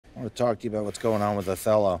I want to talk to you about what's going on with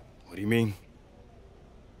Othello. What do you mean?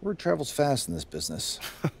 Word travels fast in this business.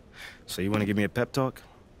 So you want to give me a pep talk?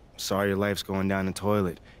 Sorry your life's going down the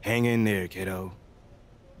toilet. Hang in there, kiddo.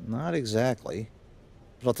 Not exactly.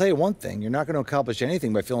 But I'll tell you one thing, you're not going to accomplish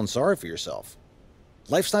anything by feeling sorry for yourself.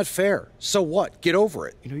 Life's not fair. So what? Get over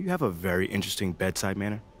it. You know, you have a very interesting bedside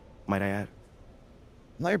manner, might I add.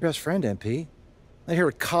 I'm not your best friend, MP. I'm not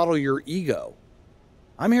here to coddle your ego.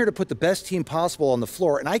 I'm here to put the best team possible on the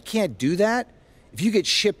floor, and I can't do that if you get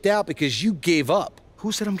shipped out because you gave up.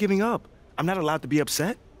 Who said I'm giving up? I'm not allowed to be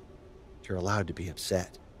upset? You're allowed to be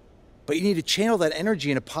upset. But you need to channel that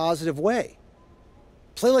energy in a positive way.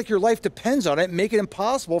 Play like your life depends on it and make it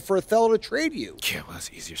impossible for Othello to trade you. Yeah, well,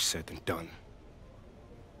 that's easier said than done.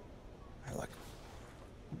 Look,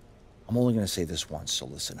 I'm only going to say this once, so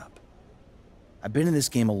listen up. I've been in this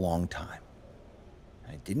game a long time.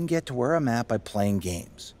 I didn't get to where I'm at by playing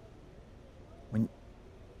games. When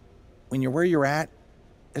you're where you're at,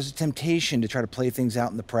 there's a temptation to try to play things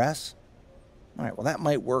out in the press. All right, well, that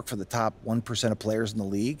might work for the top 1% of players in the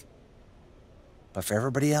league. But for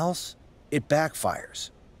everybody else, it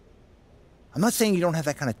backfires. I'm not saying you don't have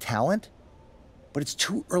that kind of talent, but it's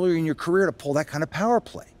too early in your career to pull that kind of power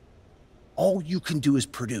play. All you can do is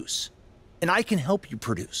produce, and I can help you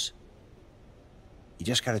produce. You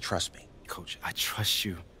just got to trust me. Coach, I trust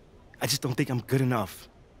you. I just don't think I'm good enough.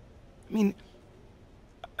 I mean,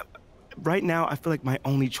 right now, I feel like my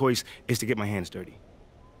only choice is to get my hands dirty.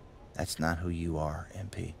 That's not who you are,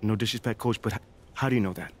 MP. No disrespect, Coach, but how do you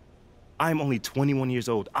know that? I'm only 21 years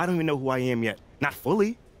old. I don't even know who I am yet. Not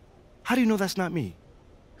fully. How do you know that's not me?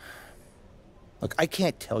 Look, I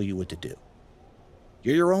can't tell you what to do.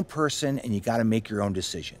 You're your own person, and you got to make your own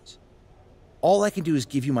decisions. All I can do is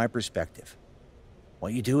give you my perspective.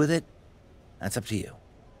 What you do with it, that's up to you.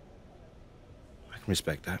 I can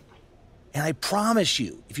respect that. And I promise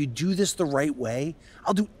you, if you do this the right way,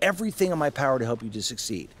 I'll do everything in my power to help you to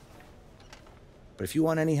succeed. But if you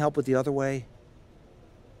want any help with the other way,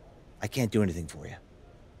 I can't do anything for you.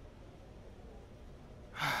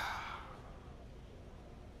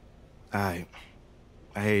 I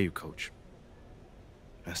hear you, Coach.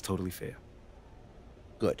 That's totally fair.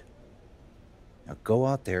 Good. Now go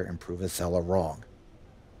out there and prove Othello wrong.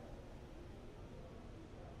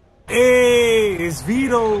 Hey, it's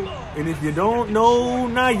Vito, and if you don't know,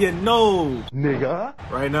 now you know. Nigga.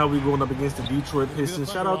 Right now, we're going up against the Detroit Pistons.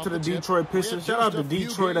 Shout out to the Detroit Pistons. Shout out to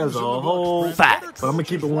Detroit as a whole. Fact. But I'm going to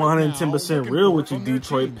keep it 110% real with you.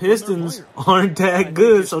 Detroit Pistons aren't that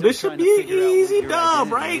good, so this should be an easy dub,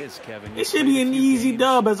 right? It should be an easy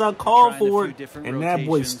dub as I call for it. And that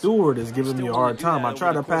boy Stewart is giving me a hard time. I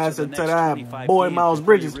tried to pass it to that boy Miles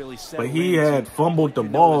Bridges, but he had fumbled the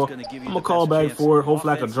ball. I'm going to call back for it.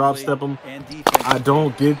 Hopefully I can drop step him. I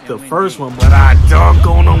don't get the first one, but I dunk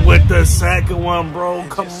on him with the second one, bro.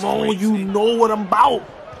 Come on, you know what I'm about.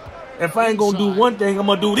 If I ain't gonna do one thing, I'm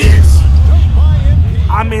gonna do this.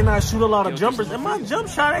 I may not shoot a lot of jumpers, and my jump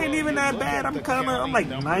shot ain't even that bad. I'm like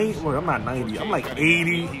 90, well, I'm not 90, I'm like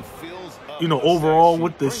 80, you know, overall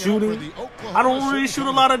with the shooting. I don't really shoot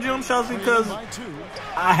a lot of jump shots because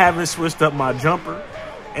I haven't switched up my jumper,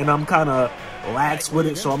 and I'm kind of lax with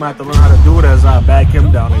it, so I'm gonna have to learn how to do it as I back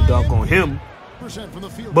him down and dunk on him.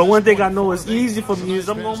 But one thing I know is easy for me is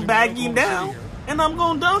I'm gonna back him down and I'm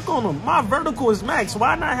gonna dunk on him. My vertical is max.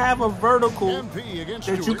 Why not have a vertical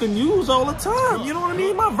that you can use all the time? You know what I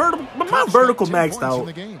mean? My vertical maxed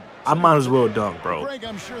out. I might as well dunk, bro.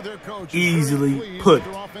 Easily put.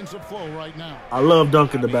 I love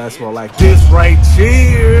dunking the basketball like this right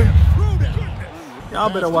here. Y'all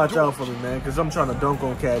better watch out for me, man, because I'm trying to dunk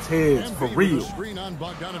on cats' heads for real. And I'm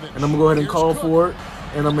going to go ahead and call for it,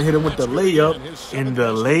 and I'm going to hit him with the layup, and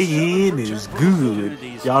the lay-in is good.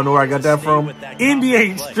 Y'all know where I got that from?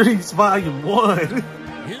 NBA Streets Volume 1.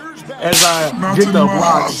 As I get the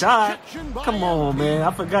block shot. Come on, man.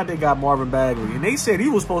 I forgot they got Marvin Bagley, and they said he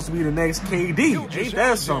was supposed to be the next KD. Ain't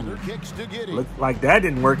that something? Look like that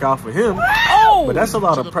didn't work out for him. But that's a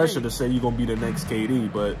lot of pressure to say you're going to be the next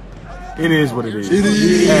KD, but it is what it is.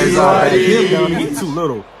 As I back him down, he's too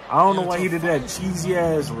little. I don't know why he did that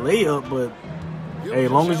cheesy-ass layup, but hey,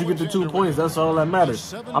 as long as you get the 2 points, that's all that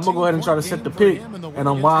matters. I'm going to go ahead and try to set the pick, and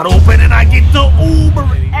I'm wide open, and I get the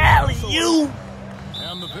Uber alley-oop.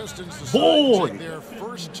 Boy,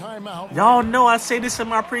 y'all know I say this in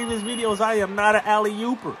my previous videos. I am not an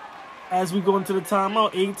alley-ooper. As we go into the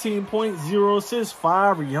timeout, 18 points, 0 assists,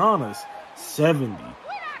 5 Rihannas, 70.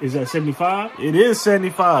 Is that 75? It is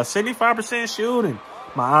 75. 75% shooting.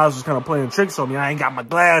 My eyes was kind of playing tricks on me. I ain't got my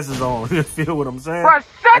glasses on. You feel what I'm saying?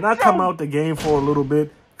 And I come out the game for a little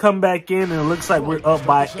bit, come back in, and it looks like we're up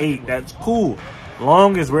by 8. That's cool.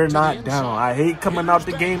 Long as we're not down. I hate coming out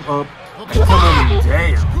the game up and coming in.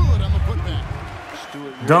 Damn.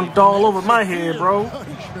 Dunked all over my head, bro.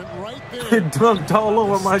 Dunked all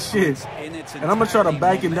over my shit. And I'm going to try to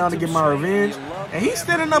back him down to get my revenge. And he's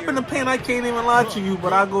standing up in the paint. I can't even lie to you,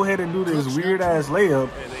 but I'll go ahead and do this weird-ass layup.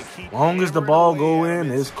 Long as the ball go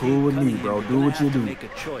in, it's cool with me, bro. Do what you do.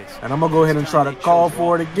 And I'm going to go ahead and try to call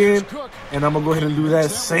for it again. And I'm going to go ahead and do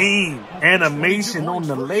that same animation on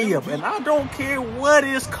the layup. And I don't care what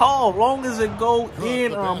it's called. Long as it go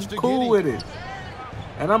in, I'm cool with it.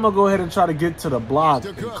 And I'm going to go ahead and try to get to the block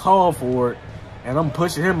and call for it. And I'm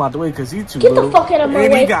pushing him out the way because he's too little. Get the fuck out of my way.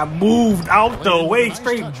 And he got moved out the way.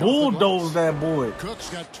 Straight bulldozed that boy.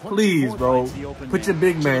 Please, bro. Put your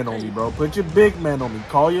big man on me, bro. Put your big man on me.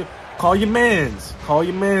 Call your mans. Call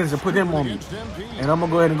your mans and put him on me. And I'm going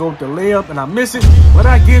to go ahead and go with the layup. And I miss it. But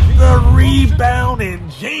I get the rebound and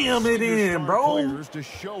jam it in, bro.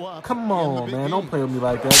 Come on, man. Don't play with me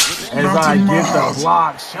like that. As I get the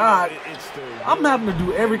block shot. I'm having to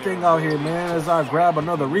do everything out here, man, as I grab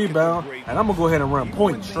another rebound. And I'm going to go ahead and run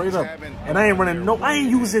point straight up. And I ain't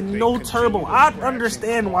using no turbo. I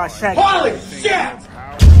understand why Shaq. Holy shit!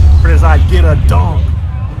 As I get a dunk,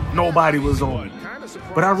 nobody was on me.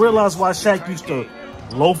 But I realized why Shaq used to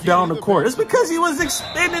loaf down the court. It's because he was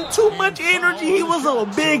expending too much energy. He was a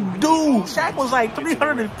big dude. Shaq was like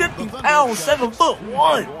 350 pounds,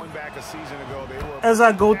 7'1". As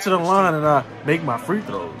I go to the line and I make my free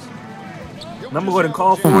throws. And I'm going to go ahead and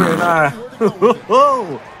call for it, and I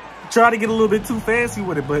try to get a little bit too fancy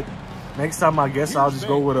with it. But next time, I guess I'll just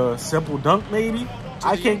go with a simple dunk, maybe.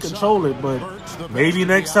 I can't control it, but maybe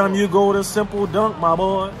next time you go with a simple dunk, my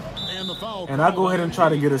boy. And I go ahead and try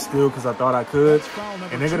to get a steal because I thought I could.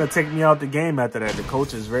 And they're going to take me out the game after that. The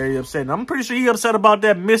coach is very upset. And I'm pretty sure he's upset about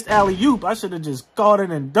that missed alley-oop. I should have just caught it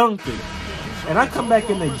and dunked it. And I come back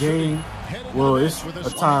in the game. Well, it's a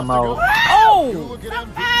timeout. Oh!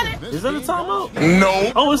 Is that a timeout?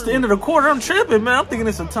 No. Oh, it's the end of the quarter. I'm tripping, man. I'm thinking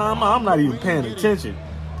it's a timeout. I'm not even paying attention.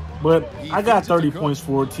 But I got 30 points,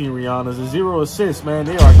 14 Rihannas, and 0 assists, man.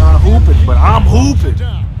 They are not hooping, but I'm hooping.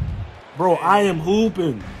 Bro, I am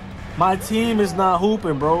hooping. My team is not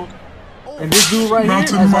hooping, bro. And this dude right here,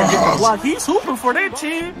 as I get the block, he's hooping for their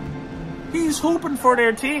team. He's hooping for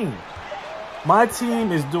their team. My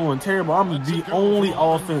team is doing terrible. I'm the only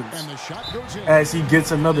offense as he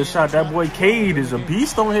gets another shot. That boy Cade is a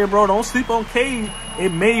beast on here, bro. Don't sleep on Cade.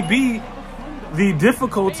 It may be the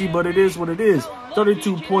difficulty, but it is what it is.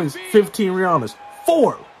 32 points, 15 Rihannas,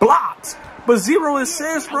 4 blocks, but 0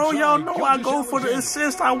 assists, bro. Y'all know I go for the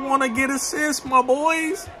assist. I want to get assists, my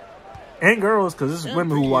boys. And girls, because it's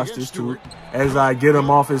women who watch this too. As I get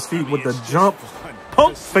him off his feet with the jump.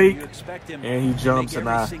 Pump fake, and he jumps, and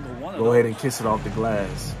I go ahead and kiss it off the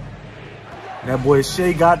glass. That boy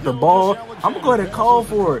Shea got the ball. I'm going to go ahead and call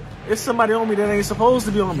for it. It's somebody on me that ain't supposed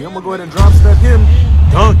to be on me. I'm going to go ahead and drop step him.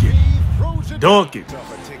 Dunk it. Dunk it.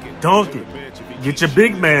 Dunk it. Get your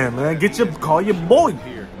big man, man. Call your boy.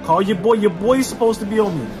 Call your boy. Your boy's supposed to be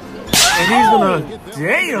on me. And he's going to,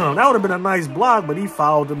 damn, that would have been a nice block, but he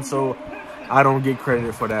fouled him, so I don't get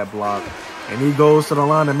credit for that block. And he goes to the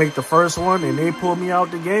line to make the first one, and they pull me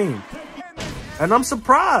out the game. And I'm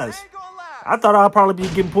surprised. I thought I'd probably be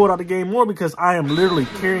getting pulled out the game more because I am literally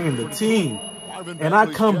carrying the team. And I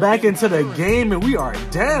come back into the game, and we are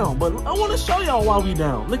down. But I want to show y'all why we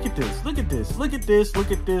down. Look at this. Look at this. Look at this.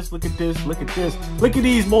 Look at this. Look at this. Look at this. Look at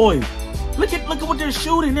these boys. Look at what they're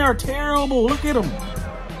shooting. They're terrible. Look at them.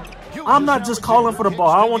 I'm not just calling for the ball.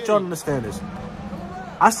 I want y'all to understand this.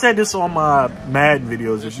 I said this on my Madden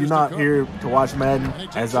videos. If you're not here to watch Madden,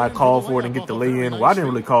 as I call for it and get the lay-in, well, I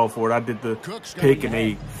didn't really call for it. I did the pick, and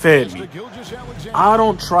they fed me. I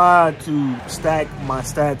don't try to stack my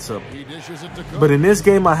stats up. But in this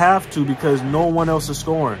game, I have to because no one else is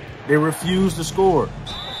scoring. They refuse to score.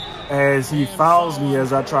 As he fouls me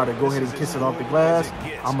as I try to go ahead and kiss it off the glass,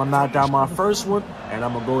 I'm going to knock down my first one, and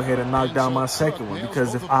I'm going to go ahead and knock down my second one.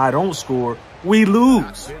 Because if I don't score, we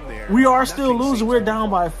lose. We are still losing. We're down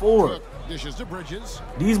by 4.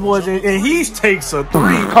 These boys, and he takes a 3.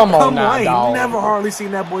 Come on now, I ain't never hardly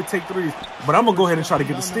seen that boy take 3s. But I'm going to go ahead and try to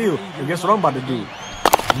get the steal. And guess what I'm about to do?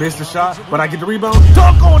 Miss the shot, but I get the rebound.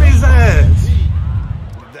 Dunk on his ass.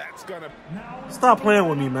 Stop playing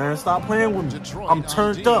with me, man. Stop playing with me. I'm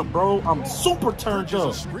turned up, bro. I'm super turned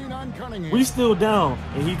up. We still down,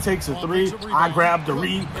 and he takes a 3. I grab the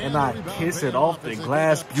read, and I kiss it off the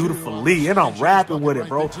glass beautifully. And I'm rapping with it,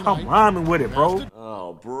 bro. I'm rhyming with it, bro.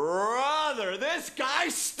 Oh, brother, this guy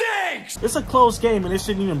stinks! It's a close game, and it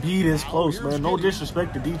shouldn't even be this close, man. No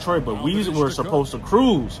disrespect to Detroit, but we were supposed to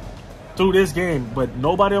cruise through this game. But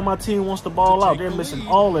nobody on my team wants to ball out. They're missing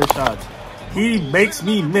all their shots. He makes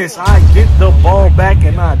me miss. I get the ball back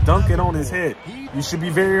and I dunk it on his head. You should be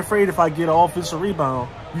very afraid if I get an offensive rebound.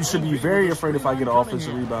 You should be very afraid if I get an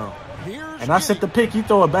offensive rebound. And I set the pick. He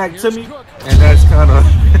throw it back to me. And that's kind of...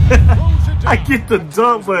 I get the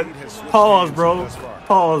dunk, but pause, bro.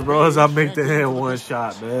 Pause, bro, as I make the hand one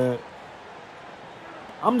shot, man.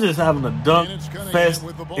 I'm just having a dunk fest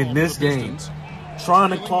in this game. Trying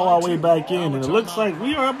to claw our way back in. And it looks like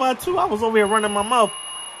we are up by 2. I was over here running my mouth.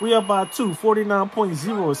 We up by 2.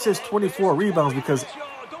 49.0 assists, 24 rebounds because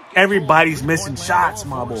everybody's missing shots,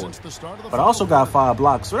 my boy. But I also got 5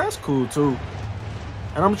 blocks, so that's cool too.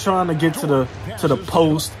 And I'm trying to get to the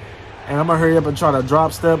post. And I'm going to hurry up and try to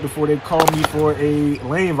drop step before they call me for a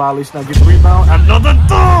lane violation. I get the rebound. Another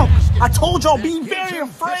dunk! I told y'all, be very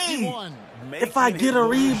afraid if I get a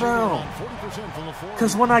rebound.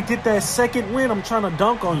 Because when I get that second win, I'm trying to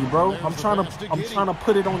dunk on you, bro. I'm trying to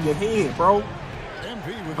put it on your head, bro.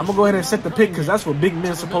 I'm going to go ahead and set the pick because that's what big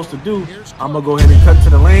men's supposed to do. I'm going to go ahead and cut to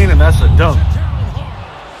the lane, and that's a dunk.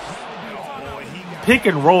 Pick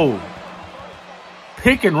and roll.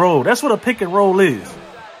 Pick and roll. That's what a pick and roll is.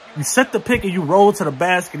 You set the pick and you roll to the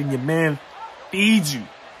basket and your man feeds you.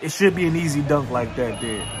 It should be an easy dunk like that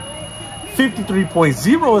there.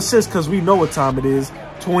 53.0 assists because we know what time it is.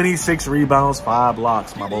 26 rebounds, 5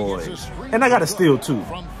 blocks, my boys. And I got a steal too.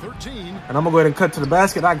 And I'm going to go ahead and cut to the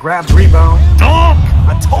basket. I grab the rebound. Dunk!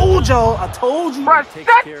 I told y'all. I told you. Bro,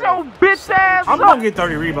 shut your bitch ass I'm going to get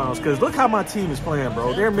 30 rebounds because look how my team is playing,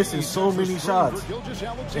 bro. They're missing so many shots.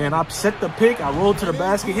 And I set the pick. I rolled to the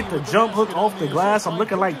basket, hit the jump hook off the glass. I'm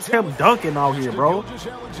looking like Tim Duncan out here, bro.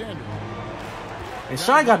 And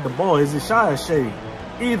Shy got the ball. Is it Shy or Shay?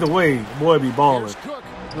 Either way, boy be balling.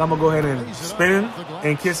 And I'm going to go ahead and spin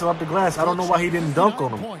and kiss him up the glass. I don't know why he didn't dunk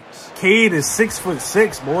on him. Cade is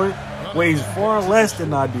 6'6", boy. Weighs far less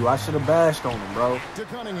than I do. I should have bashed on him, bro.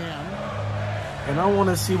 And I want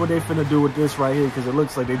to see what they finna do with this right here because it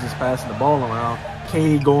looks like they just passing the ball around.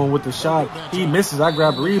 Cade going with the shot. He misses. I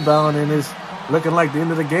grab a rebound and it's looking like the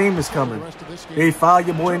end of the game is coming. They foul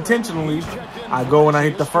your boy intentionally. I go and I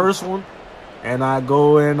hit the first one. And I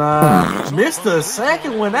go and miss the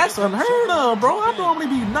second one. That's unheard of, bro. I normally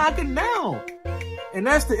be knocking down. And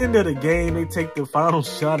that's the end of the game. They take the final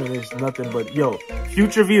shot and it's nothing but, yo,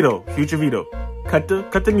 future Vito. Cut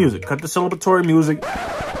the music. Cut the celebratory music.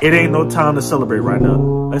 It ain't no time to celebrate right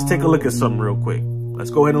now. Let's take a look at something real quick.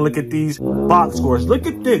 Let's go ahead and look at these box scores. Look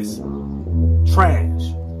at this. Trash.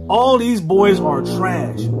 All these boys are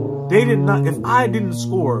trash. They did not, if I didn't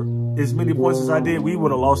score as many points as I did, we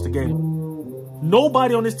would have lost the game.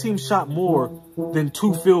 Nobody on this team shot more than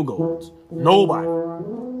 2 field goals. Nobody.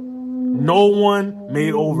 No one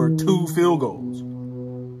made over 2 field goals.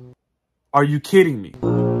 Are you kidding me?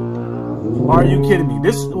 Are you kidding me?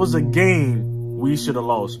 This was a game we should have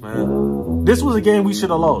lost, man. This was a game we should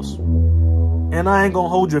have lost. And I ain't gonna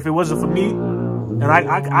hold you. If it wasn't for me, and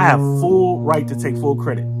I have full right to take full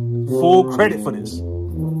credit. Full credit for this.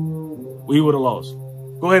 We would have lost.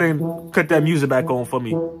 Go ahead and cut that music back on for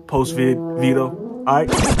me. Post-vid, Vito. All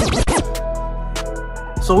right.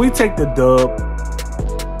 So we take the dub.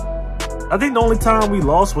 I think the only time we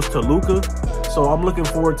lost was to Luka. So I'm looking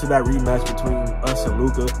forward to that rematch between us and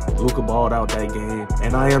Luka. Luka balled out that game.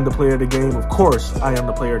 And I am the player of the game. Of course, I am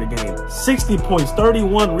the player of the game. 60 points,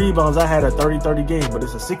 31 rebounds. I had a 30-30 game, but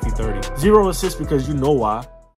it's a 60-30. 0 assists because you know why.